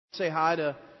Say hi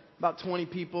to about 20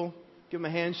 people. Give them a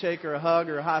handshake or a hug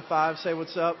or a high five. Say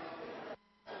what's up.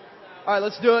 All right,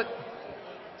 let's do it.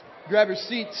 Grab your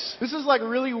seats. This is like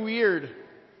really weird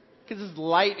because it's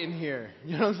light in here.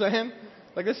 You know what I'm saying?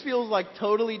 Like this feels like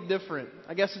totally different.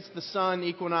 I guess it's the sun,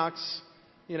 equinox,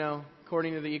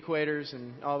 according to the equators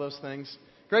and all those things.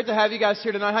 Great to have you guys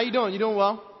here tonight. How you doing? You doing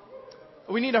well?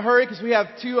 We need to hurry because we have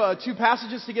two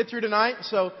passages to get through tonight.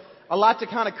 So a lot to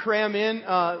kind of cram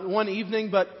in one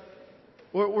evening, but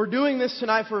we're doing this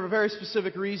tonight for a very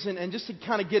specific reason, and just to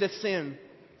kind of get us in.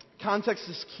 Context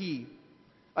is key.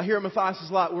 Here at Matthias'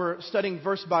 Lot, we're studying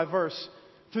verse by verse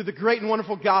through the great and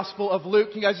wonderful Gospel of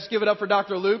Luke. Can you guys just give it up for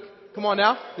Dr. Luke? Come on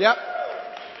now. Yep.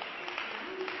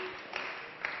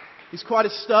 He's quite a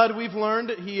stud, we've learned.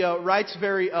 He writes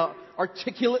very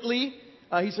articulately.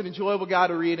 He's an enjoyable guy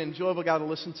to read, an enjoyable guy to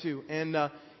listen to.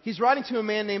 And he's writing to a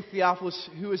man named Theophilus,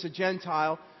 who is a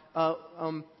Gentile.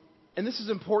 And this is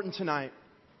important tonight,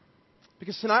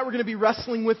 because tonight we're going to be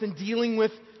wrestling with and dealing with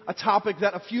a topic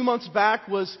that a few months back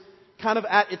was kind of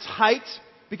at its height,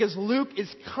 because Luke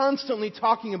is constantly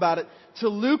talking about it. To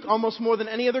Luke, almost more than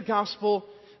any other gospel,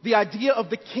 the idea of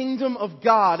the kingdom of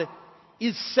God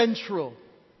is central.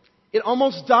 It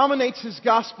almost dominates his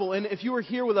gospel. And if you were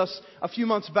here with us a few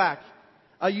months back,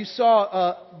 you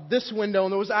saw this window,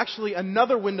 and there was actually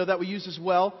another window that we used as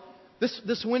well.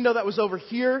 This window that was over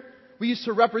here, we used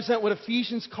to represent what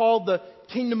Ephesians called the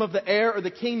kingdom of the air, or the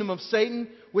kingdom of Satan,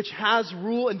 which has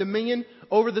rule and dominion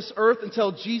over this earth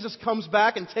until Jesus comes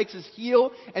back and takes his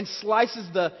heel and slices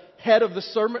the head of the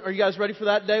serpent. Are you guys ready for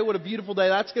that day? What a beautiful day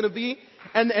that's going to be.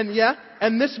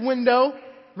 And this window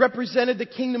represented the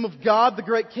kingdom of God, the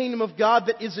great kingdom of God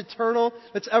that is eternal,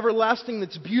 that's everlasting,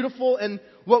 that's beautiful. And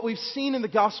what we've seen in the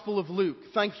Gospel of Luke,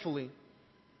 thankfully,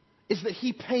 is that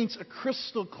he paints a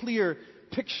crystal clear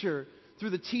picture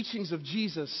through the teachings of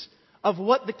Jesus of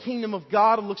what the kingdom of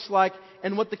God looks like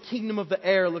and what the kingdom of the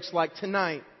air looks like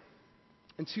tonight.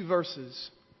 In 2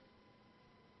 verses,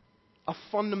 a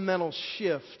fundamental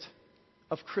shift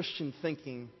of Christian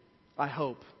thinking, I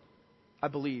hope, I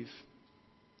believe.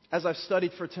 As I've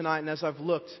studied for tonight and as I've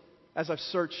looked, as I've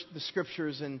searched the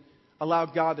Scriptures and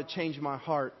allowed God to change my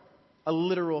heart, a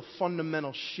literal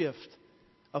fundamental shift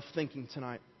of thinking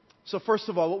tonight. So first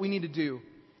of all, what we need to do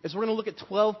is we're going to look at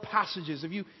 12 passages.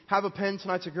 If you have a pen,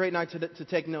 tonight's a great night to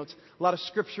take notes. A lot of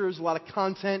scriptures, a lot of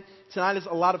content. Tonight is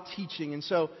a lot of teaching, and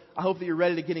so I hope that you're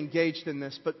ready to get engaged in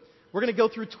this. But we're going to go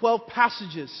through 12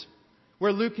 passages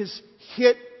where Luke has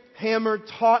hit, hammered,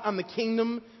 taught on the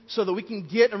kingdom so that we can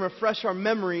get and refresh our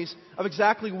memories of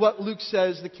exactly what Luke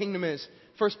says the kingdom is.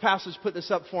 First passage, put this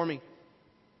up for me.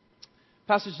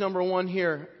 Passage number 1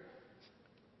 here.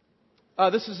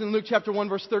 This is in Luke chapter 1,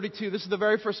 verse 32. This is the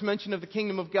very first mention of the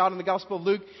kingdom of God in the Gospel of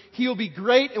Luke. He will be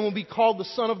great and will be called the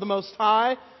Son of the Most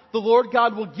High. The Lord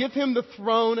God will give him the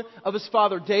throne of his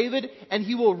father David, and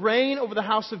he will reign over the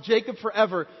house of Jacob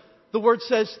forever. The word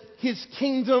says his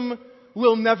kingdom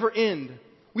will never end.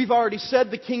 We've already said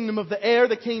the kingdom of the air,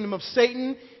 the kingdom of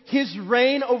Satan. His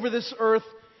reign over this earth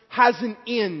has an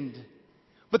end.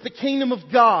 But the kingdom of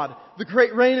God, the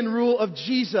great reign and rule of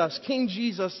Jesus, King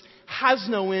Jesus, has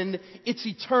no end. It's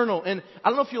eternal. And I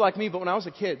don't know if you're like me, but when I was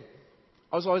a kid,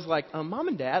 I was always like, Mom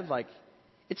and Dad,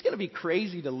 it's going to be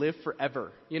crazy to live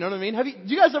forever. You know what I mean?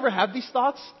 Do you guys ever have these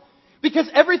thoughts? Because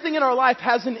everything in our life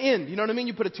has an end. You know what I mean?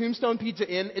 You put a Tombstone pizza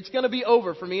in, it's going to be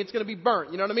over for me. It's going to be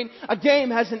burnt. You know what I mean? A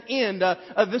game has an end.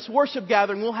 This worship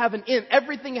gathering will have an end.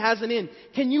 Everything has an end.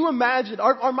 Can you imagine?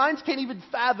 Our minds can't even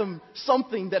fathom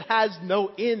something that has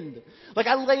no end. Like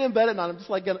I lay in bed at night, I'm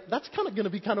just like, that's kind of going to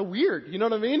be kind of weird. You know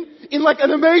what I mean? In like an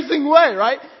amazing way,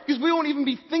 right? Because we won't even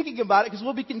be thinking about it because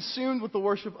we'll be consumed with the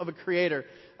worship of a creator.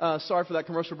 Sorry for that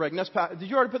commercial break. Did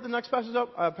you already put the next passage up?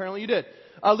 Apparently you did.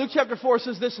 Luke chapter 4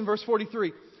 says this in verse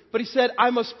 43. But he said, I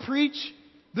must preach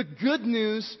the good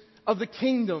news of the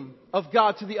kingdom of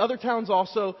God to the other towns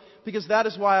also, because that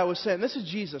is why I was sent. This is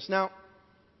Jesus. Now,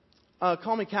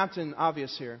 call me Captain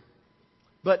Obvious here.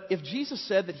 But if Jesus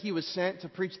said that he was sent to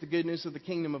preach the good news of the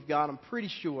kingdom of God, I'm pretty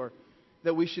sure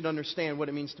that we should understand what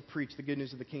it means to preach the good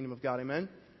news of the kingdom of God. Amen?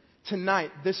 Tonight,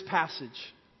 this passage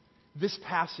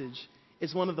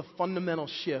is one of the fundamental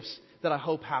shifts that I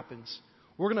hope happens.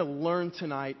 We're going to learn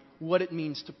tonight what it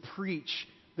means to preach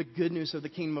the good news of the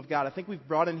kingdom of God. I think we've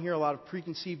brought in here a lot of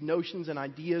preconceived notions and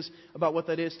ideas about what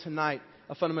that is tonight.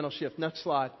 A fundamental shift. Next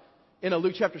slide. In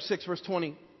Luke chapter 6, verse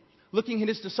 20. Looking at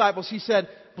his disciples, he said,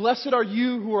 Blessed are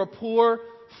you who are poor,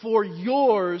 for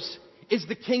yours is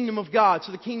the kingdom of God.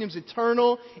 So the kingdom's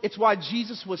eternal. It's why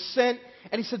Jesus was sent.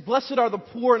 And he said, Blessed are the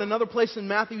poor. In another place in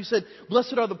Matthew, he said,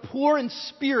 Blessed are the poor in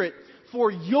spirit,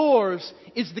 for yours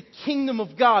is the kingdom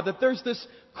of God. That there's this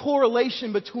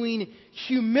correlation between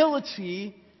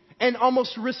humility and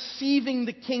almost receiving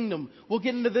the kingdom. We'll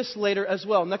get into this later as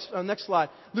well. Next slide.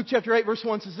 Luke chapter 8 verse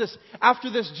 1 says this. After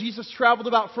this, Jesus traveled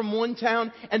about from one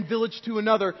town and village to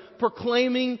another,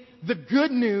 proclaiming the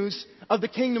good news of the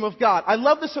kingdom of God. I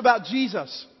love this about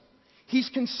Jesus. He's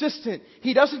consistent.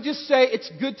 He doesn't just say it's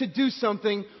good to do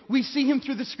something. We see Him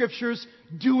through the Scriptures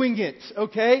doing it,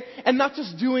 okay? And not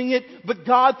just doing it, but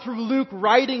God through Luke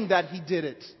writing that He did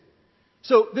it.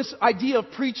 So this idea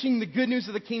of preaching the good news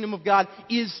of the kingdom of God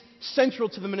is central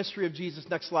to the ministry of Jesus.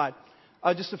 Next slide.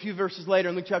 Just a few verses later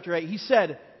in Luke chapter 8, He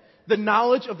said, "The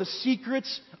knowledge of the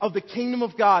secrets of the kingdom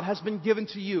of God has been given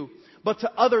to you, but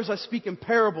to others I speak in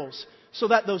parables, so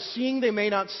that though seeing they may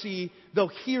not see, though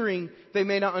hearing they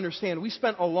may not understand." We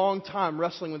spent a long time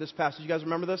wrestling with this passage. You guys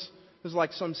remember this? This was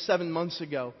like some 7 months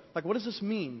ago. Like, what does this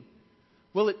mean?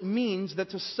 Well, it means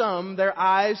that to some, their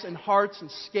eyes and hearts and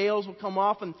scales will come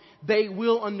off and they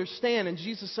will understand. And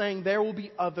Jesus is saying there will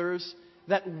be others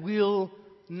that will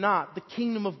not. The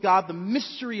kingdom of God, the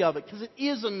mystery of it, because it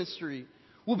is a mystery,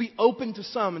 will be open to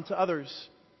some, and to others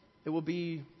it will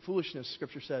be foolishness,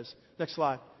 Scripture says. Next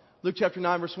slide. Luke chapter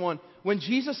 9 verse 1. When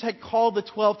Jesus had called the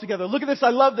 12 together, look at this, I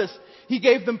love this. He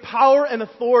gave them power and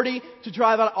authority to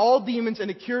drive out all demons and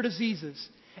to cure diseases.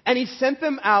 And He sent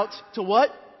them out to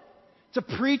what? To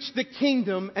preach the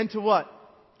kingdom, and to what?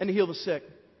 And to heal the sick.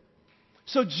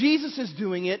 So Jesus is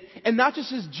doing it, and not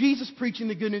just is Jesus preaching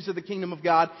the good news of the kingdom of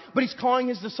God, but He's calling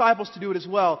His disciples to do it as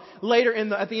well. Later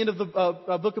at the end of the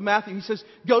book of Matthew, He says,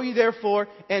 "Go ye therefore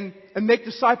and make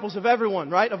disciples of everyone,"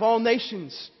 right? Of all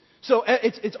nations. So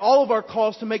it's all of our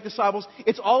calls to make disciples.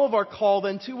 It's all of our call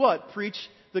then to what? Preach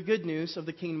the good news of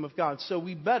the kingdom of God. So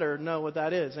we better know what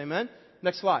that is. Amen?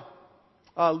 Next slide.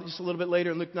 Just a little bit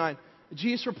later in Luke 9.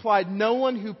 Jesus replied, "No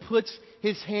one who puts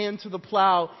his hand to the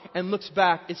plow and looks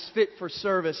back is fit for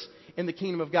service in the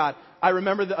kingdom of God." I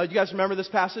remember, you guys remember this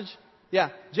passage? Yeah,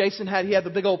 Jason had the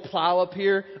big old plow up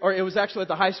here, or it was actually at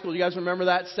the high school. You guys remember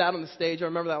that? Sat on the stage. I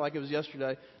remember that like it was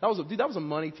yesterday. That was a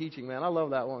money teaching, man. I love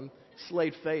that one.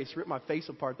 Slayed face, ripped my face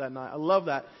apart that night. I love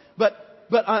that. But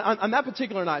on that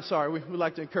particular night, we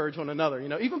like to encourage one another,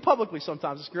 even publicly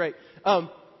sometimes. It's great.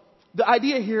 The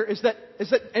idea here is that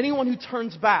anyone who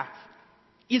turns back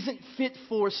isn't fit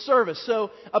for service. So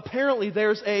apparently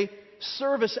there's a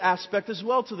service aspect as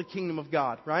well to the kingdom of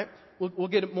God, right? We'll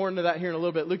get more into that here in a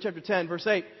little bit. Luke chapter 10, verse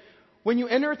 8. When you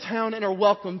enter a town and are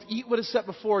welcomed, eat what is set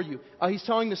before you. He's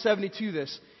telling the 72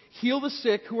 this. Heal the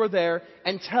sick who are there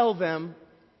and tell them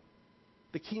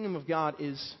the kingdom of God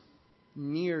is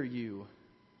near you.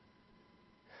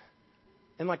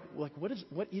 And what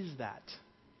is that?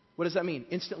 What does that mean?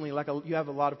 Instantly, you have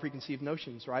a lot of preconceived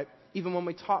notions, right? Even when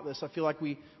we taught this, I feel like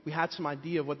we had some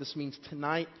idea of what this means.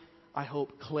 Tonight, I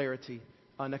hope clarity.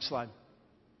 Next slide.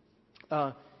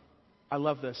 I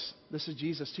love this. This is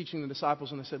Jesus teaching the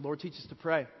disciples, and they said, "Lord, teach us to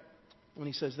pray." When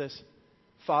He says this,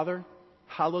 "Father,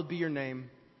 hallowed be your name.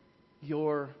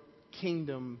 Your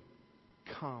kingdom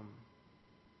come."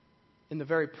 In the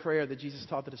very prayer that Jesus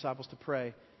taught the disciples to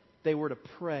pray, they were to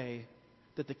pray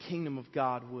that the kingdom of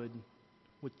God would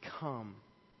come.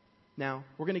 Now,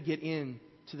 we're going to get into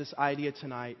this idea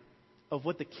tonight of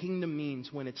what the kingdom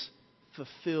means when it's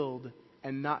fulfilled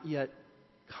and not yet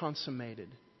consummated.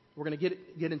 We're going to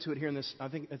get into it here in this. I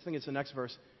think it's the next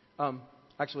verse.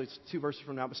 Actually, it's 2 verses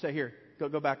from now, but stay here.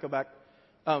 Go back.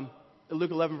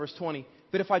 Luke 11, verse 20.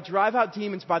 "But if I drive out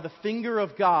demons by the finger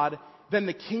of God, then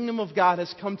the kingdom of God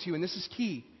has come to you." And this is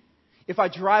key. If I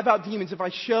drive out demons, if I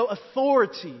show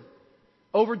authority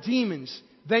over demons,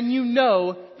 then you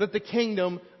know that the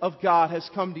kingdom of God has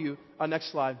come to you.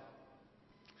 Next slide.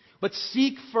 But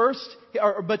seek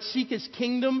His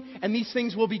kingdom, and these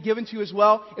things will be given to you as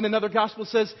well. In another gospel it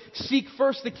says, seek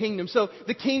first the kingdom. So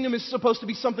the kingdom is supposed to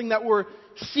be something that we're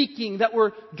seeking, that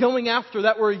we're going after,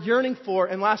 that we're yearning for.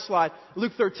 And last slide,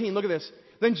 Luke 13, look at this.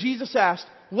 Then Jesus asked,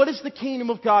 "What is the kingdom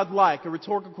of God like?" A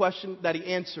rhetorical question that He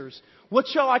answers. "What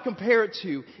shall I compare it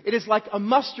to? It is like a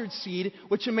mustard seed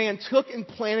which a man took and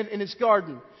planted in his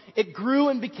garden. It grew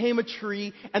and became a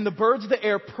tree, and the birds of the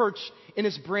air perched in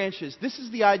its branches." This is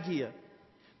the idea.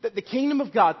 That the kingdom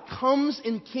of God comes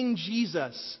in King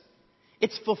Jesus.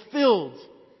 It's fulfilled.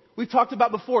 We've talked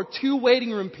about before 2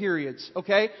 waiting room periods,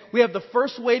 okay? We have the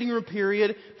first waiting room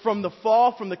period from the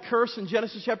fall, from the curse in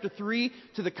Genesis chapter 3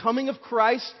 to the coming of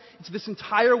Christ. It's this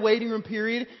entire waiting room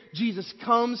period. Jesus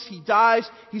comes, He dies,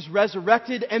 He's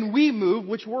resurrected, and we move,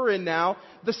 which we're in now,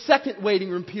 the second waiting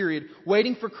room period,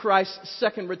 waiting for Christ's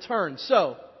second return.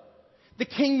 So, the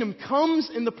kingdom comes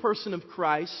in the person of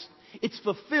Christ. It's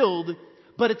fulfilled,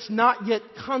 but it's not yet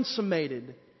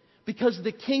consummated, because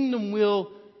the kingdom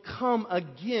will come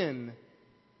again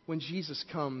when Jesus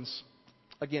comes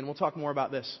again. We'll talk more about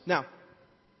this. Now,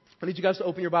 I need you guys to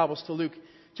open your Bibles to Luke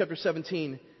chapter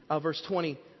 17, verse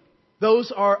 20.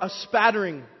 Those are a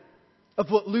spattering of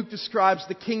what Luke describes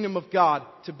the kingdom of God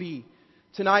to be.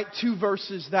 Tonight, 2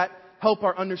 verses that help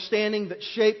our understanding, that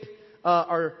shape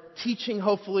our teaching,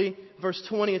 hopefully. Verse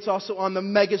 20, it's also on the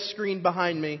mega screen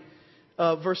behind me.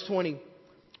 Verse 20.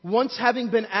 Once having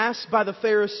been asked by the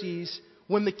Pharisees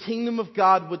when the kingdom of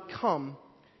God would come,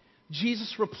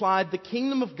 Jesus replied, "The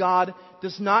kingdom of God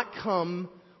does not come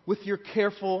with your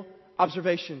careful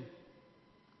observation."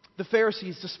 The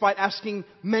Pharisees, despite asking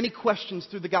many questions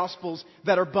through the Gospels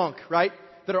that are bunk, right?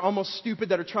 That are almost stupid,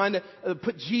 that are trying to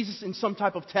put Jesus in some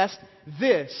type of test,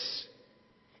 this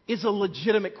is a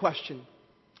legitimate question.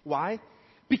 Why?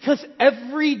 Because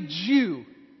every Jew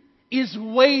is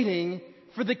waiting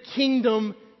for the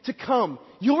kingdom to come.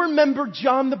 You'll remember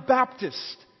John the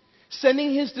Baptist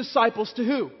sending his disciples to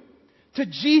who? To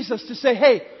Jesus to say,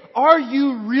 hey, are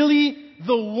you really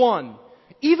the one?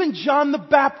 Even John the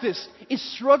Baptist is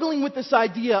struggling with this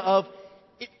idea of,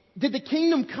 did the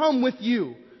kingdom come with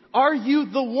you? Are you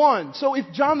the one? So if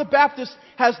John the Baptist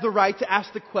has the right to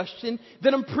ask the question,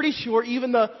 then I'm pretty sure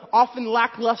even the often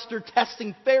lackluster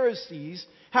testing Pharisees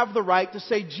have the right to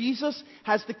say, Jesus,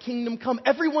 has the kingdom come?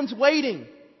 Everyone's waiting.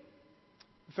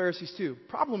 The Pharisees too.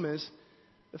 Problem is,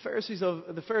 the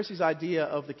Pharisees' idea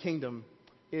of the kingdom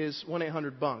is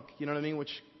 1-800-BUNK. You know what I mean?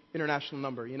 Which international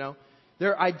number, you know?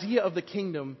 Their idea of the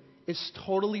kingdom is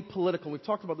totally political. We've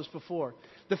talked about this before.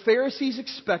 The Pharisees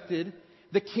expected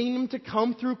the kingdom to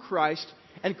come through Christ,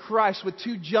 and Christ with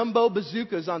 2 jumbo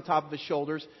bazookas on top of his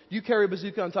shoulders. Do you carry a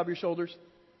bazooka on top of your shoulders?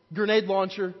 Grenade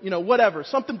launcher, whatever.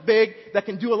 Something big that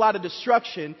can do a lot of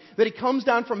destruction. That he comes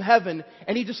down from heaven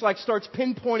and he just starts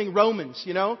pinpointing Romans,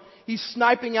 He's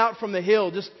sniping out from the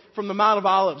hill, just from the Mount of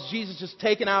Olives. Jesus just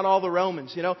taking out all the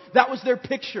Romans, That was their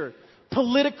picture.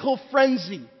 Political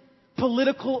frenzy.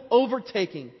 Political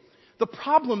overtaking. The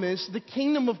problem is the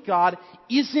kingdom of God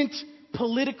isn't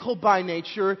political by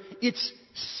nature. It's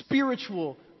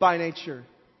spiritual by nature.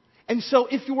 And so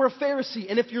if you were a Pharisee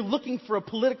and if you're looking for a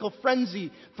political frenzy,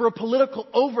 for a political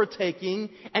overtaking,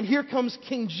 and here comes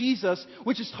King Jesus,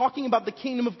 which is talking about the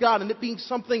kingdom of God and it being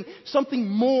something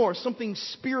more, something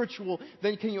spiritual,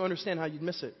 then can you understand how you'd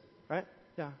miss it? Right?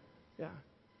 Yeah.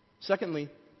 Secondly,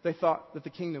 they thought that the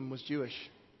kingdom was Jewish.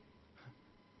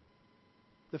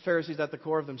 The Pharisees at the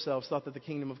core of themselves thought that the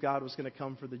kingdom of God was going to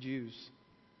come for the Jews.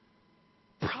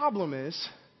 Problem is,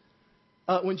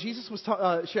 when Jesus was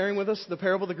sharing with us the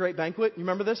parable of the great banquet, you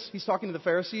remember this? He's talking to the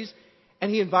Pharisees, and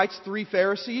he invites 3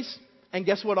 Pharisees, and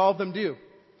guess what all of them do?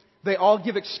 They all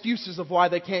give excuses of why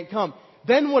they can't come.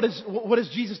 Then what does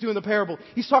Jesus do in the parable?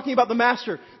 He's talking about the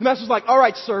master. The master's like, all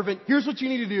right, servant, here's what you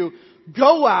need to do.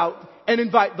 Go out and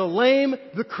invite the lame,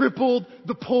 the crippled,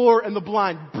 the poor, and the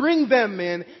blind. Bring them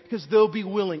in because they'll be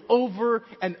willing. Over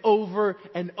and over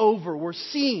and over. We're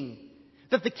seeing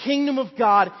that the kingdom of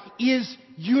God is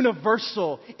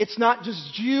universal. It's not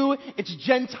just Jew, it's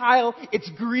Gentile, it's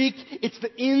Greek, it's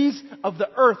the ends of the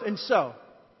earth. And so,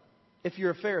 if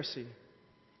you're a Pharisee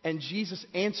and Jesus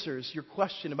answers your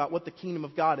question about what the kingdom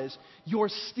of God is, you're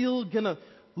still going to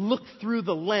look through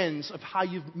the lens of how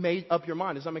you've made up your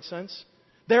mind. Does that make sense?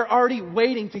 They're already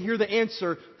waiting to hear the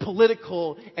answer,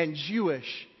 political and Jewish.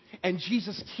 And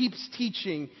Jesus keeps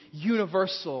teaching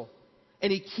universal.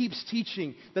 And he keeps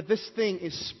teaching that this thing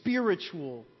is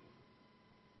spiritual.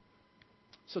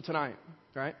 So tonight,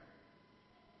 right?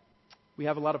 We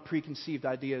have a lot of preconceived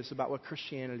ideas about what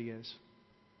Christianity is.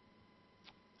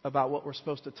 About what we're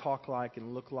supposed to talk like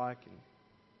and look like and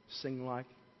sing like,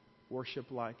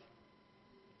 worship like.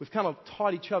 We've kind of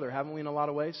taught each other, haven't we, in a lot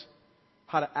of ways?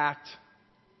 How to act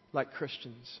like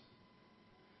Christians.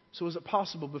 So is it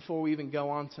possible before we even go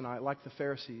on tonight, like the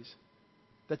Pharisees,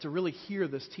 that to really hear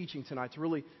this teaching tonight, to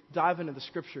really dive into the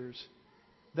Scriptures,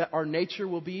 that our nature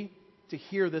will be to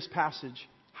hear this passage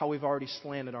how we've already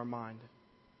slanted our mind?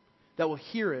 That we'll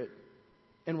hear it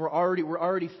and we're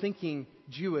already thinking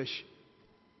Jewish,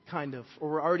 kind of,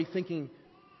 or we're already thinking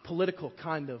political,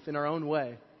 kind of, in our own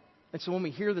way. And so when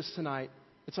we hear this tonight,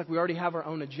 it's like we already have our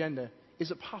own agenda.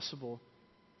 Is it possible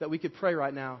that we could pray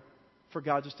right now for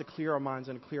God just to clear our minds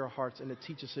and to clear our hearts and to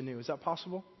teach us anew? Is that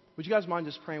possible? Would you guys mind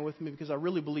just praying with me? Because I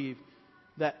really believe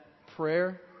that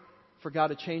prayer for God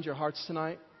to change our hearts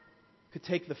tonight could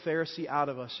take the Pharisee out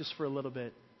of us just for a little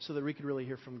bit so that we could really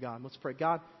hear from God. Let's pray.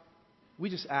 God, we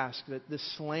just ask that this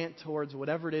slant towards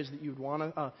whatever it is that you'd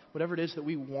want to, whatever it is that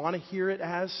we want to hear it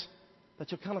as,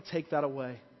 that you'll kind of take that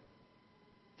away.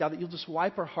 God, that you'll just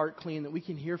wipe our heart clean, that we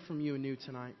can hear from you anew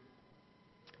tonight.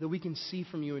 That we can see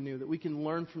from you anew, that we can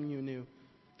learn from you anew.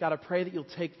 God, I pray that you'll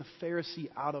take the Pharisee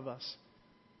out of us,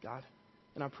 God.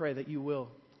 And I pray that you will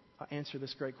answer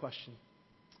this great question.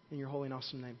 In your holy and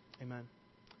awesome name, amen.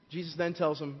 Jesus then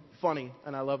tells him, funny,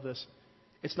 and I love this,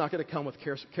 it's not going to come with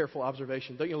careful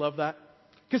observation. Don't you love that?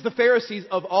 Because the Pharisees,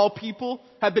 of all people,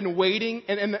 have been waiting,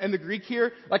 and the Greek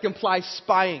here implies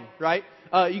spying, right?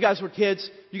 You guys were kids.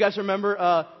 You guys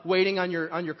remember waiting on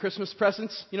your Christmas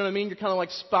presents? You know what I mean? You're kind of like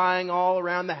spying all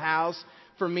around the house.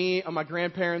 For me, my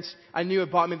grandparents, I knew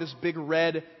it bought me this big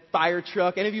red fire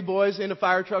truck. Any of you boys into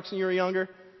fire trucks when you were younger?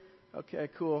 Okay,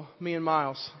 cool. Me and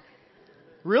Miles.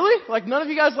 Really? None of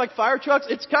you guys like fire trucks?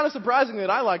 It's kind of surprising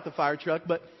that I like the fire truck,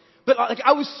 but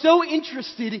I was so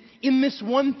interested in this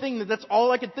one thing that's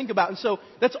all I could think about. And so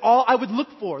that's all I would look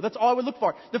for. That's all I would look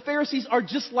for. The Pharisees are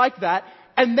just like that.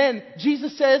 And then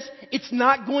Jesus says it's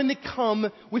not going to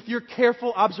come with your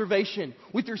careful observation,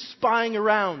 with your spying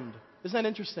around. Isn't that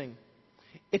interesting?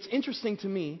 It's interesting to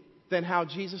me then how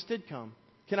Jesus did come.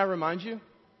 Can I remind you?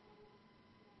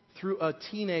 Through a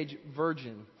teenage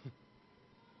virgin.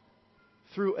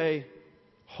 Through a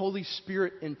Holy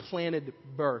Spirit implanted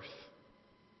birth.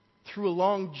 Through a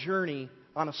long journey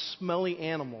on a smelly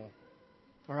animal.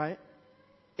 All right?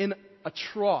 In a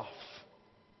trough.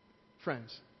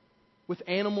 Friends. With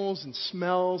animals and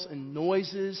smells and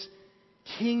noises.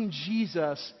 King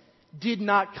Jesus did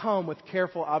not come with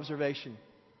careful observation.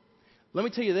 Let me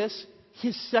tell you this.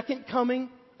 His second coming,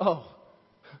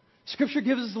 Scripture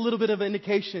gives us a little bit of an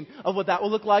indication of what that will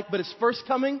look like. But his first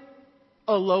coming,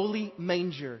 a lowly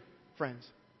manger, friends.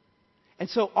 And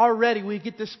so already we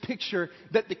get this picture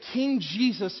that the King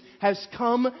Jesus has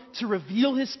come to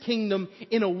reveal his kingdom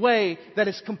in a way that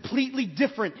is completely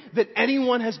different than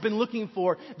anyone has been looking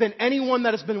for, than anyone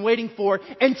that has been waiting for,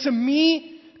 and to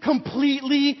me,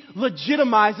 completely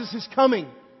legitimizes his coming.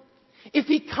 If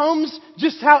he comes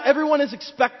just how everyone is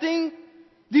expecting,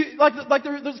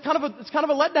 it's kind of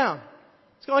a letdown.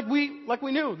 It's kind of like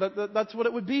we knew that's what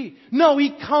it would be. No, he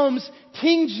comes,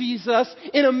 King Jesus,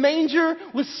 in a manger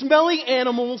with smelly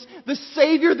animals, the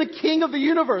Savior, the King of the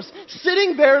universe,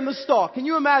 sitting there in the stall. Can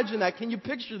you imagine that? Can you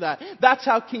picture that? That's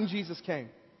how King Jesus came.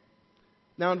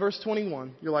 Now in verse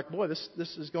 21, you're like, boy, this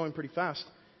is going pretty fast.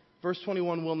 Verse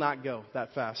 21 will not go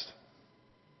that fast.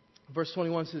 Verse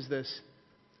 21 says this,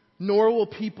 nor will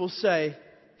people say,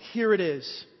 here it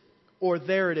is, or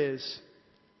there it is,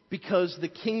 because the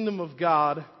kingdom of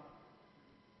God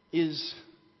is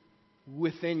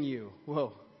within you.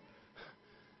 Whoa.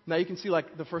 Now you can see,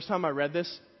 the first time I read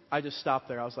this, I just stopped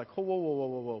there. I was like,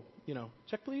 whoa.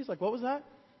 Check please. What was that?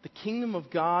 The kingdom of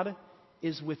God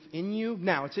is within you.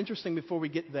 Now, it's interesting before we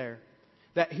get there,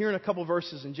 that here in a couple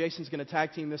verses, and Jason's going to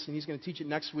tag team this, and he's going to teach it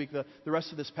next week, the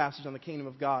rest of this passage on the kingdom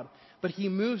of God. But he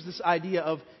moves this idea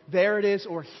of there it is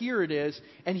or here it is,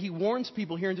 and he warns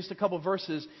people here in just a couple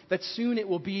verses that soon it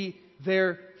will be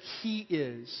there he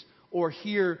is, or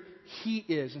here he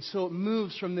is. And so it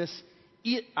moves from this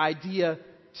it idea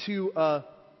to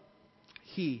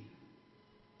he.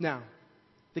 Now,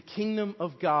 the kingdom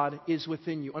of God is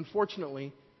within you.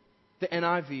 Unfortunately, the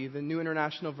NIV, the New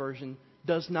International Version,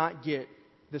 does not get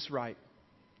this right.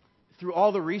 Through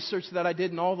all the research that I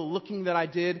did and all the looking that I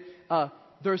did,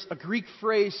 there's a Greek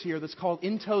phrase here that's called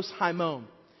entos haimon.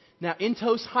 Now,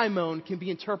 entos haimon can be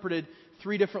interpreted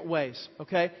three different ways,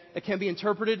 okay? It can be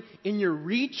interpreted in your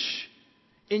reach,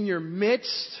 in your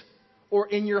midst, or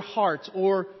in your heart,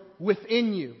 or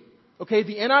within you. Okay,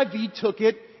 the NIV took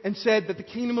it and said that the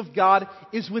kingdom of God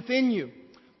is within you.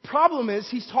 Problem is,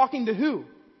 he's talking to who?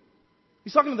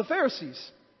 He's talking to the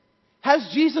Pharisees. Has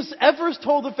Jesus ever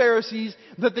told the Pharisees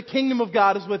that the kingdom of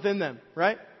God is within them?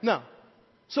 Right? No.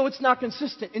 So it's not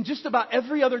consistent. In just about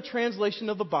every other translation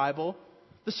of the Bible,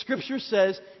 the Scripture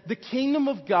says the kingdom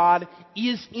of God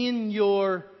is in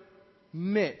your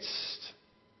midst.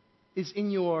 Is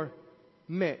in your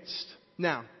midst.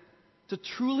 Now, to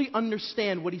truly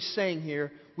understand what he's saying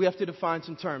here, we have to define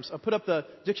some terms. I'll put up the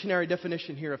dictionary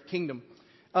definition here of kingdom.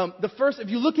 If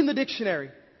you look in the dictionary,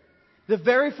 the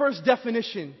very first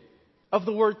definition of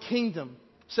the word kingdom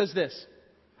says this: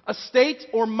 a state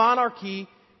or monarchy,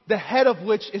 the head of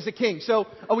which is a king. So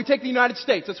we take the United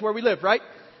States. That's where we live, right?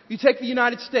 You take the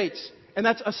United States, and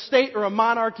that's a state or a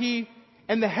monarchy,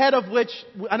 and the head of which,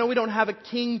 I know we don't have a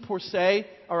king per se,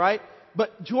 all right?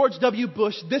 But George W.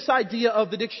 Bush, this idea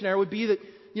of the dictionary would be that,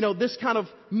 this kind of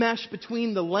mesh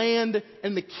between the land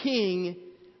and the king,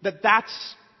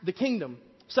 that's the kingdom.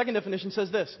 Second definition says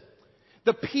this: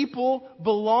 the people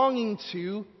belonging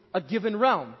to a given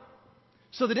realm.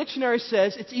 So the dictionary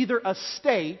says it's either a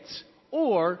state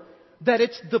or that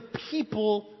it's the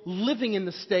people living in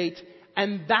the state,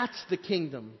 and that's the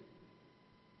kingdom.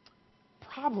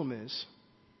 Problem is,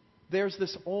 there's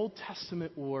this Old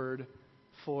Testament word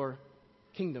for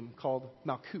kingdom called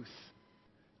Malkuth.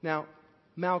 Now,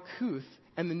 Malkuth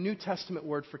and the New Testament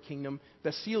word for kingdom,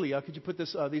 Basileia, could you put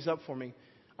these up for me?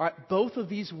 All right, both of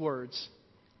these words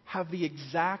have the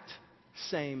exact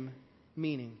same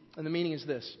meaning. And the meaning is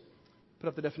this. Put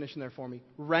up the definition there for me.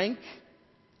 Rank,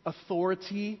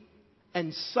 authority,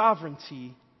 and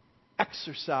sovereignty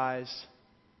exercised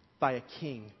by a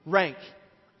king. Rank,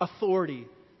 authority,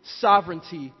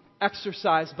 sovereignty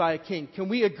exercised by a king. Can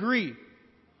we agree?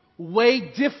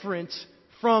 Way different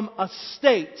from a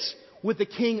state with a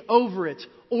king over it,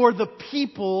 or the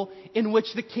people in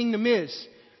which the kingdom is.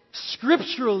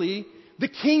 Scripturally, the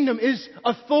kingdom is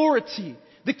authority.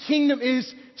 The kingdom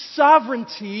is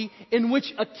sovereignty in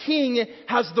which a king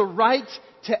has the right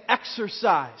to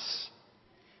exercise.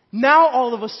 Now,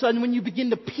 all of a sudden, when you begin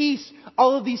to piece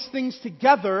all of these things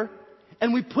together,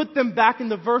 and we put them back in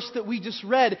the verse that we just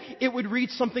read, it would read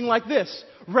something like this.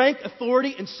 Rank,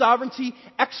 authority, and sovereignty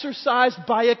exercised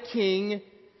by a king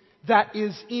that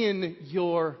is in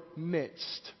your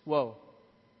midst. Whoa.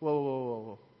 Whoa, whoa,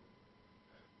 whoa,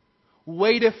 whoa.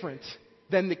 Way different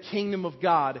than the kingdom of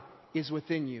God is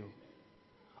within you.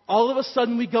 All of a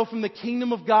sudden we go from the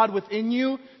kingdom of God within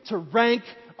you to rank,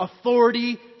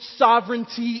 authority,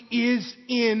 sovereignty is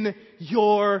in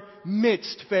your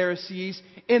midst, Pharisees.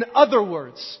 In other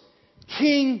words,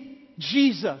 King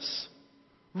Jesus,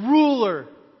 ruler,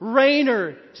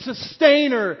 reigner,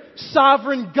 sustainer,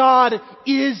 sovereign God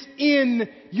is in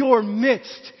your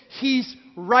midst. He's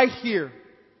right here.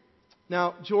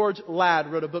 Now, George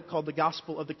Ladd wrote a book called The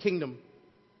Gospel of the Kingdom.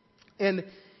 And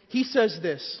he says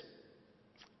this: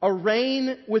 a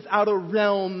reign without a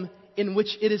realm in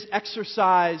which it is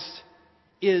exercised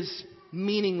is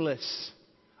meaningless.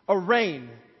 A reign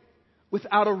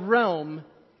without a realm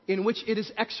in which it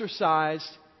is exercised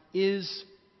is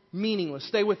meaningless.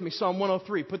 Stay with me. Psalm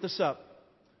 103. Put this up.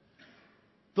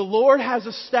 The Lord has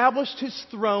established His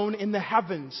throne in the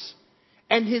heavens,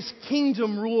 and His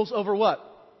kingdom rules over what?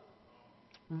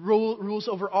 Rules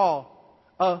over all.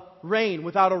 A reign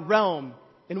without a realm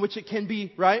in which it can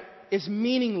be, right, is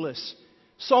meaningless.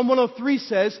 Psalm 103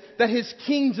 says that His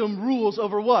kingdom rules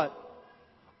over what?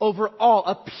 Over all.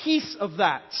 A piece of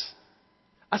that,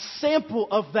 a sample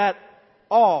of that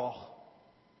all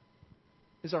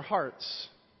is our hearts.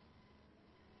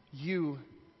 You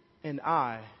and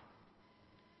I.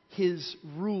 His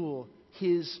rule,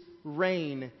 His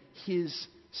reign, His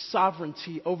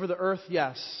sovereignty over the earth,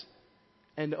 yes.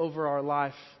 And over our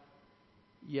life,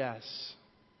 yes.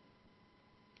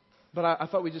 But I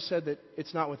thought we just said that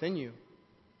it's not within you,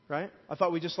 right? I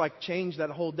thought we just changed that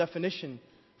whole definition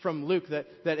from Luke, that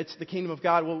it's the kingdom of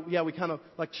God. Well, yeah, we kind of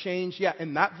changed,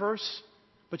 in that verse.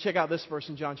 But check out this verse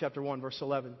in John chapter 1, verse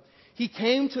 11. He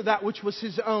came to that which was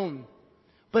His own,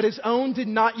 but His own did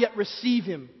not yet receive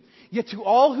Him. Yet to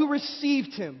all who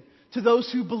received Him, to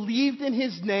those who believed in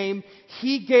His name,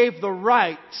 He gave the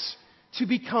right to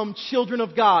become children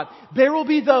of God. There will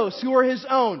be those who are His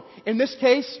own. In this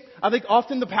case, I think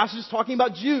often the passage is talking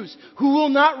about Jews who will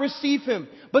not receive Him.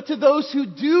 But to those who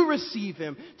do receive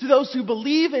Him, to those who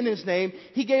believe in His name,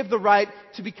 He gave the right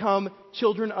to become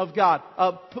children of God.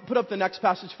 Put up the next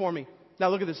passage for me. Now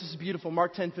look at this. This is beautiful.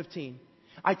 Mark 10:15.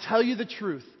 I tell you the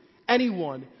truth.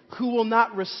 Anyone who will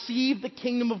not receive the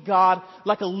kingdom of God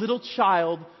like a little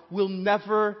child will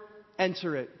never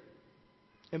enter it.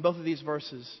 In both of these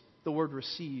verses, the word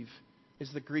receive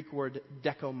is the Greek word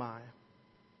dekomai.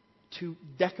 To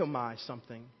dekomai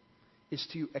something is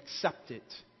to accept it,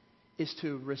 is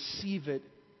to receive it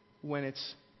when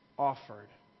it's offered.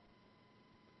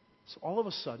 So all of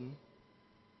a sudden,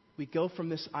 we go from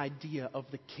this idea of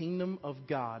the kingdom of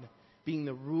God being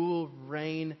the rule,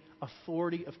 reign,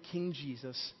 authority of King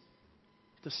Jesus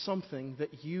to something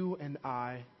that you and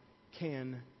I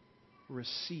can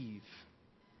receive.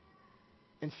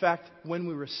 In fact, when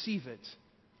we receive it,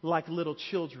 like little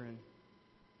children,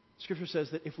 Scripture says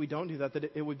that if we don't do that,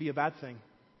 that it would be a bad thing.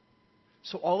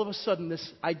 So all of a sudden,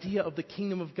 this idea of the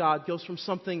kingdom of God goes from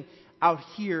something out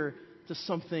here to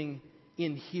something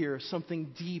in here,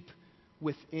 something deep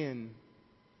within.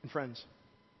 And friends,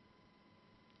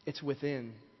 it's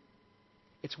within.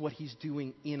 It's what He's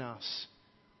doing in us,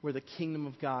 where the kingdom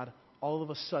of God all of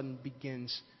a sudden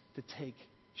begins to take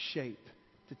shape,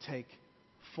 to take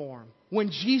form.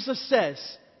 When Jesus says,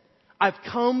 I've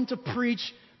come to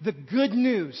preach the good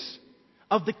news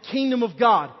of the kingdom of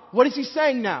God, what is He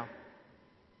saying now?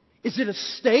 Is it a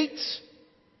state?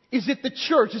 Is it the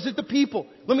church? Is it the people?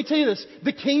 Let me tell you this.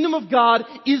 The kingdom of God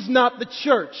is not the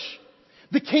church.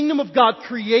 The kingdom of God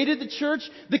created the church.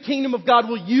 The kingdom of God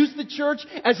will use the church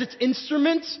as its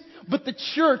instrument. But the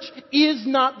church is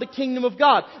not the kingdom of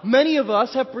God. Many of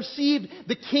us have perceived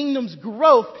the kingdom's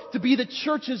growth to be the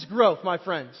church's growth, my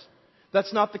friends.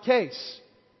 That's not the case.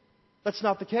 That's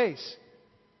not the case.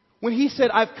 When he said,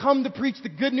 I've come to preach the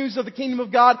good news of the kingdom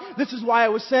of God, this is why I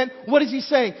was sent, what is he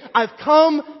saying? I've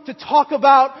come to talk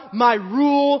about my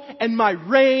rule and my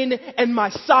reign and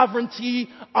my sovereignty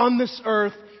on this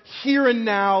earth, here and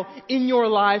now, in your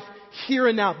life, here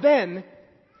and now. Then,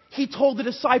 he told the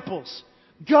disciples,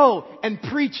 go and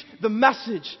preach the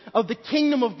message of the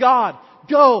kingdom of God.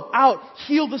 Go out,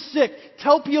 heal the sick,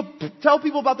 tell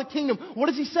people about the kingdom. What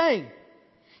is he saying?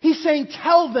 He's saying,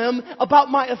 tell them about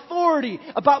my authority,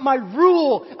 about my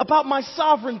rule, about my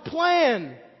sovereign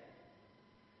plan.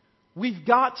 We've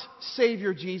got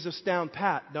Savior Jesus down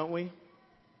pat, don't we?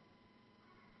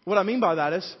 What I mean by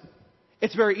that is,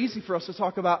 it's very easy for us to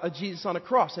talk about a Jesus on a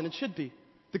cross, and it should be.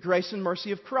 The grace and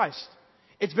mercy of Christ.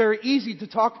 It's very easy to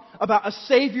talk about a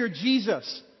Savior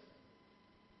Jesus.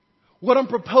 What I'm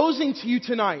proposing to you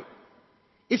tonight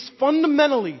is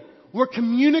fundamentally, we're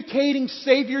communicating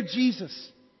Savior Jesus.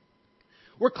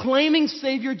 We're claiming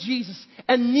Savior Jesus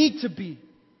and need to be.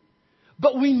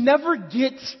 But we never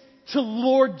get to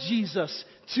Lord Jesus,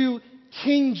 to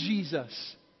King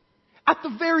Jesus. At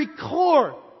the very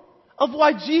core of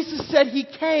why Jesus said He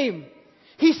came.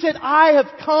 He said, I have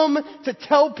come to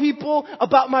tell people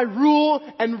about my rule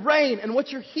and reign. And what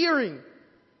you're hearing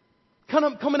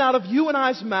coming out of you and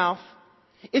I's mouth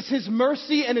is His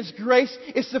mercy and His grace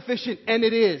is sufficient. And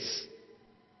it is.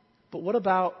 But what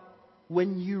about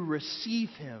when you receive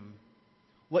Him?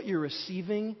 What you're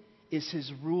receiving is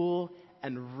His rule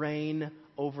and reign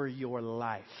over your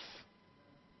life.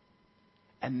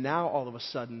 And now all of a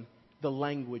sudden, the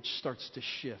language starts to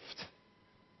shift.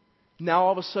 Now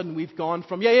all of a sudden we've gone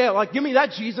from, like give me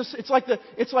that Jesus. It's like the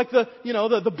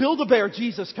the Build-A-Bear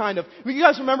Jesus kind of. You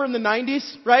guys remember in the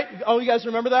 90s, right? Oh, you guys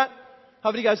remember that? How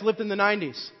many of you guys lived in the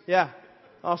 90s? Yeah.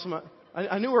 Awesome.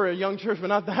 I knew we were a young church, but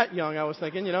not that young, I was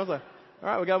thinking, I was like, all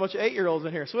right, we got a bunch of 8-year-olds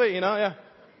in here. Sweet, yeah.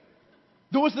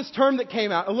 There was this term that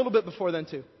came out a little bit before then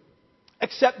too.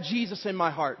 Accept Jesus in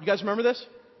my heart. You guys remember this?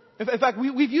 In fact,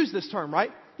 we've used this term, right?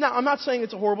 Now, I'm not saying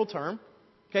it's a horrible term.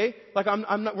 Okay? Like,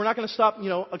 we're not going to stop,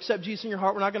 accept Jesus in your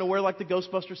heart. We're not going to wear like the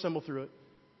Ghostbuster symbol through it.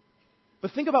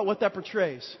 But think about what that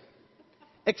portrays.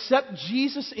 Accept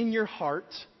Jesus in your heart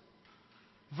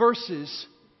versus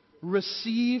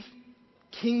receive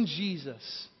King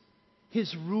Jesus.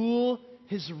 His rule,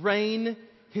 His reign,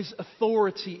 His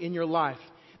authority in your life.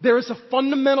 There is a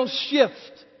fundamental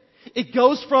shift. It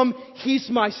goes from, He's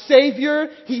my Savior,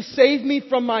 He saved me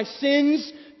from my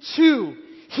sins, to,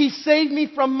 He saved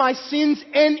me from my sins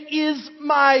and is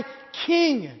my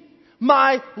King,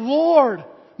 my Lord,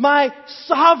 my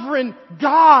sovereign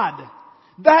God.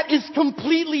 That is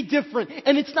completely different.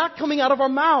 And it's not coming out of our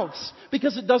mouths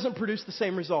because it doesn't produce the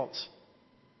same results.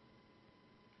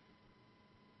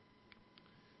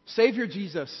 Savior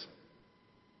Jesus.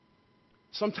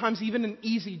 Sometimes even an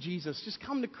easy Jesus. Just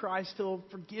come to Christ, He'll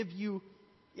forgive you.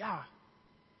 Yeah.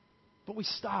 But we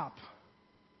stop.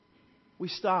 We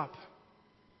stop.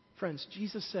 Friends,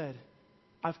 Jesus said,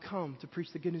 I've come to preach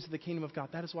the good news of the kingdom of God.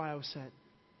 That is why I was sent.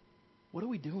 What are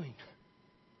we doing?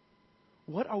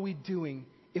 What are we doing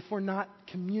if we're not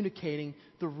communicating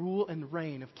the rule and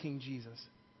reign of King Jesus?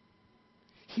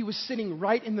 He was sitting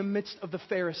right in the midst of the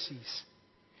Pharisees.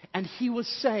 And He was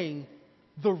saying,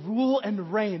 the rule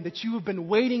and reign that you have been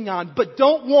waiting on but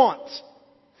don't want.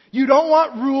 You don't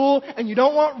want rule, and you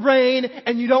don't want reign,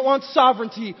 and you don't want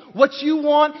sovereignty. What you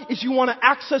want is you want an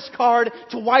access card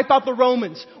to wipe out the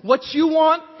Romans. What you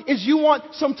want is you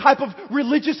want some type of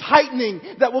religious heightening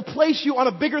that will place you on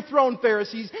a bigger throne,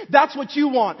 Pharisees. That's what you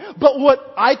want. But what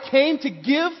I came to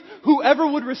give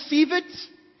whoever would receive it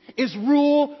is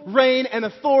rule, reign, and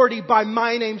authority by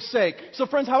my name's sake. So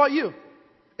friends, how about you?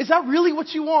 Is that really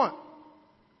what you want?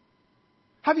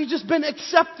 Have you just been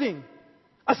accepting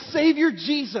a Savior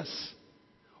Jesus,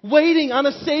 waiting on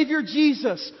a Savior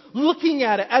Jesus, looking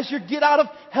at it as your get out of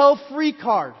hell free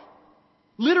card?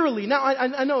 Literally. Now,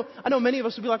 I know many of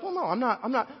us would be like, well, no, I'm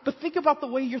not. But think about the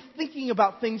way you're thinking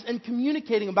about things and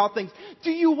communicating about things. Do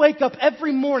you wake up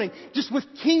every morning just with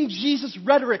King Jesus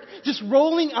rhetoric just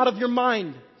rolling out of your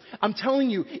mind? I'm telling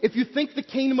you, if you think the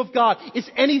kingdom of God is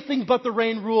anything but the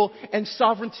reign, rule, and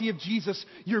sovereignty of Jesus,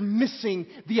 you're missing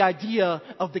the idea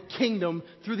of the kingdom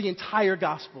through the entire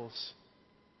Gospels.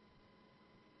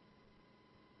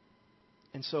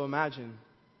 And so imagine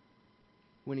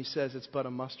when He says it's but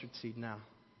a mustard seed now.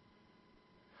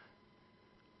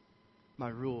 My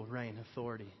rule, reign,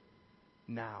 authority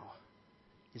now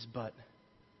is but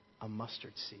a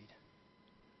mustard seed.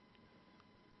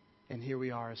 And here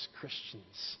we are as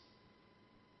Christians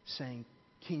saying,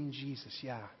 King Jesus,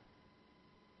 yeah.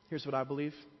 Here's what I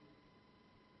believe.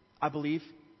 I believe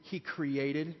He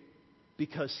created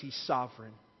because He's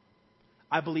sovereign.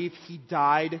 I believe He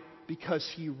died because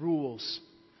He rules.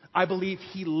 I believe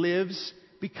He lives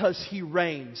because He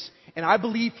reigns. And I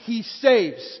believe He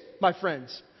saves, my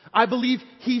friends. I believe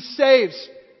He saves,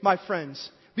 my friends,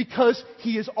 because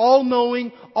He is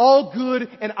all-knowing, all-good,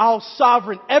 and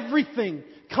all-sovereign. Everything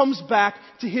comes back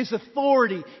to His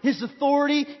authority. His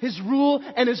authority, His rule,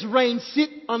 and His reign sit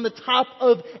on the top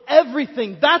of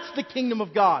everything. That's the kingdom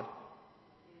of God.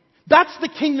 That's the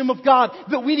kingdom of God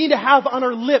that we need to have on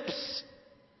our lips.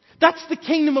 That's the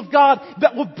kingdom of God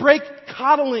that will break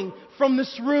coddling from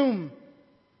this room.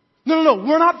 No.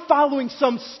 We're not following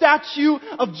some statue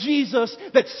of Jesus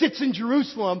that sits in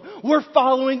Jerusalem. We're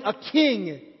following a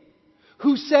king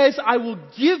who says, I will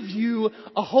give you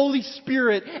a Holy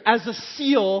Spirit as a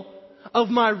seal of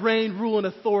my reign, rule, and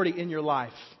authority in your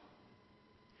life.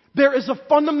 There is a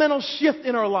fundamental shift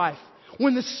in our life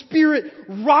when the Spirit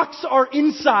rocks our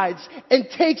insides and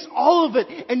takes all of it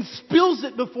and spills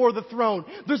it before the throne.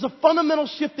 There's a fundamental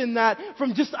shift in that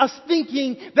from just us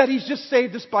thinking that He's just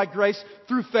saved us by grace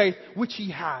through faith, which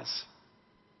He has.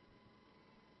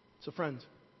 So friends,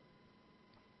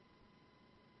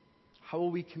 how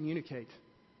will we communicate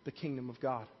the kingdom of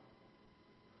God?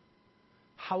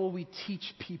 How will we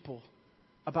teach people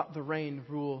about the reign,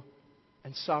 rule,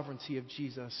 and sovereignty of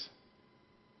Jesus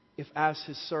if as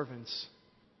His servants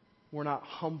we're not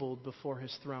humbled before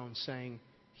His throne saying,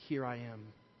 here I am,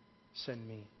 send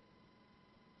me?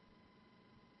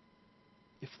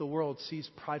 If the world sees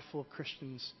prideful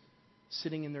Christians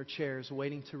sitting in their chairs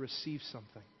waiting to receive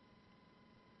something,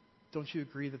 don't you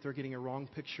agree that they're getting a wrong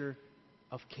picture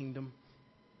of kingdom?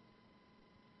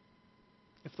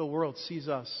 If the world sees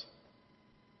us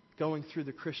going through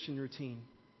the Christian routine,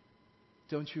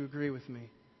 don't you agree with me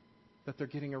that they're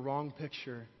getting a wrong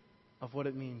picture of what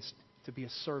it means to be a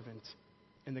servant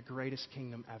in the greatest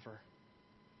kingdom ever?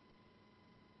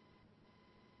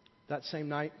 That same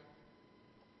night,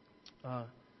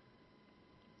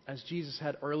 as Jesus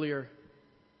had earlier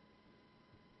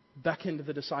beckoned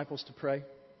the disciples to pray,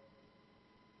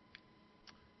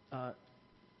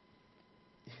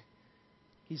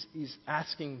 he's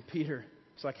asking Peter,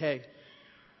 he's like, hey,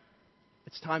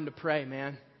 it's time to pray,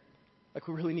 man. Like,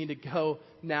 we really need to go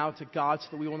now to God so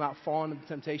that we will not fall into the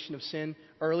temptation of sin.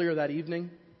 Earlier that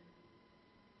evening,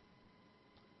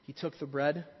 He took the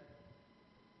bread.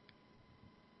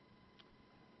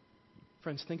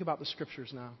 Friends, think about the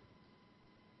Scriptures now.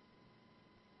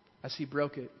 As He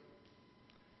broke it,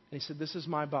 and He said, this is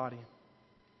my body.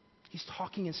 He's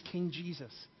talking as King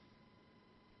Jesus.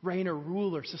 Reigner,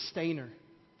 ruler, sustainer.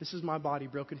 This is my body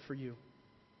broken for you.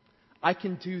 I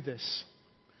can do this.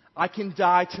 I can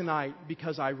die tonight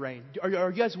because I reign. Are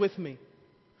you guys with me?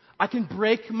 I can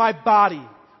break my body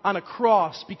on a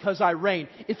cross because I reign.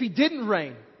 If He didn't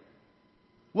reign,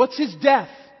 what's His death?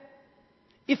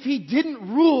 If He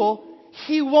didn't rule,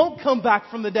 He won't come back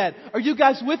from the dead. Are you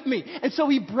guys with me? And so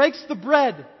He breaks the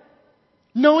bread,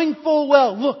 knowing full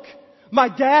well, look, my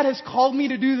dad has called me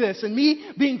to do this, and me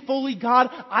being fully God,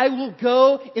 I will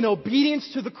go in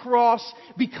obedience to the cross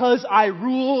because I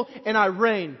rule and I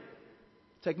reign.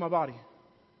 Take my body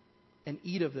and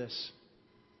eat of this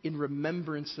in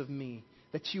remembrance of me,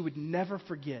 that you would never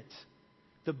forget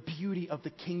the beauty of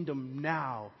the kingdom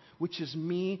now, which is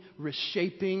me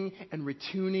reshaping and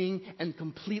retuning and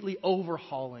completely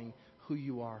overhauling who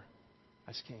you are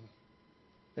as King.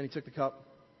 Then He took the cup,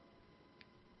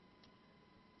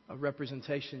 a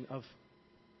representation of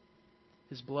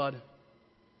His blood,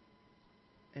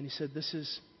 and He said, this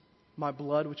is my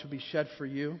blood which will be shed for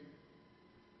you.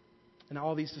 And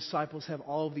all these disciples have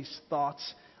all of these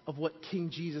thoughts of what King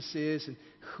Jesus is and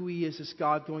who He is as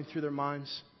God going through their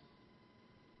minds.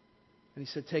 And He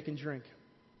said, take and drink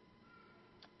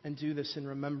and do this in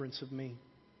remembrance of me.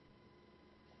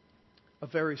 A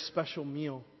very special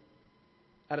meal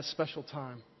at a special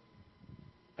time.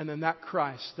 And then that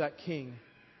Christ, that King,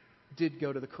 did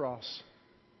go to the cross.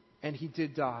 And He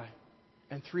did die.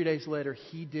 And 3 days later,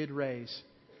 He did raise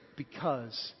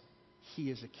because He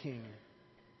is a King.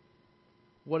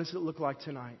 What does it look like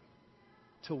tonight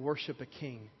to worship a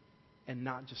King and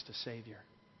not just a Savior?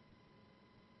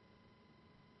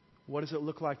 What does it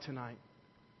look like tonight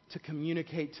to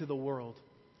communicate to the world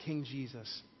King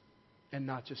Jesus and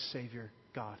not just Savior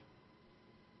God?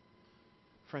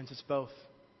 Friends, it's both.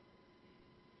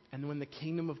 And when the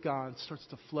kingdom of God starts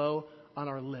to flow on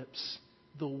our lips,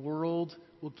 the world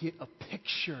will get a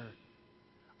picture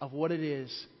of what it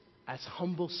is as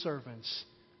humble servants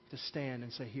to stand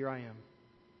and say, here I am.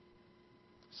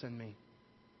 Send me.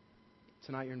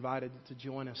 tonight you're invited to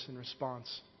join us in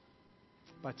response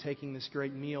by taking this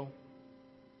great meal.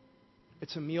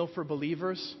 It's a meal for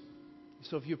believers.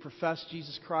 So if you profess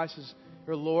Jesus Christ as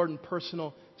your Lord and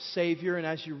personal Savior, and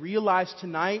as you realize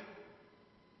tonight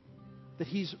that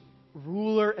He's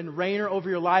ruler and reigner over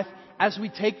your life, as we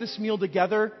take this meal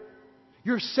together,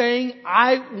 you're saying,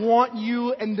 I want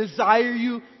you and desire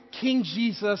you, King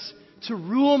Jesus, to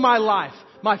rule my life,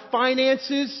 my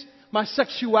finances, my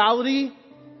sexuality,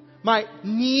 my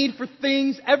need for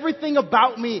things, everything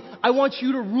about me. I want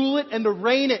you to rule it and to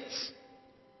reign it.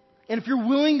 And if you're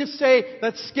willing to say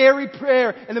that scary prayer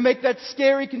and to make that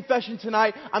scary confession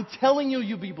tonight, I'm telling you,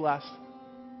 you'll be blessed.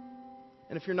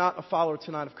 And if you're not a follower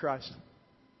tonight of Christ,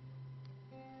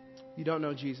 you don't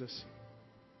know Jesus,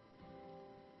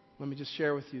 let me just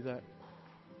share with you that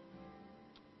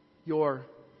your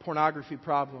pornography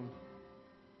problem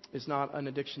is not an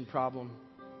addiction problem.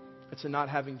 It's a not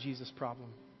having Jesus problem.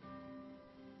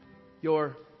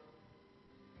 Your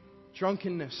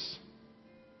drunkenness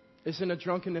isn't a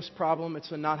drunkenness problem.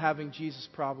 It's a not having Jesus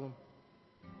problem.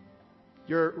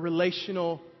 Your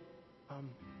relational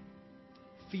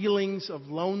feelings of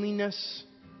loneliness,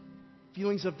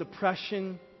 feelings of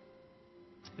depression,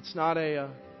 it's not a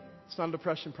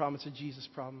depression problem. It's a Jesus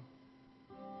problem.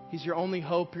 He's your only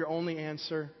hope, your only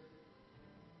answer.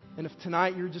 And if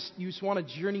tonight you just want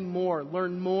to journey more,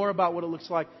 learn more about what it looks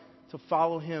like to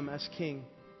follow Him as King,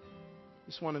 I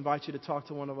just want to invite you to talk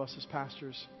to one of us as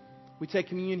pastors. We take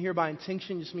communion here by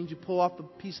intinction. Just means you pull off the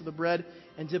piece of the bread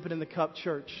and dip it in the cup.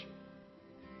 Church,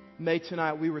 may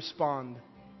tonight we respond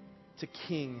to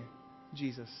King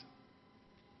Jesus.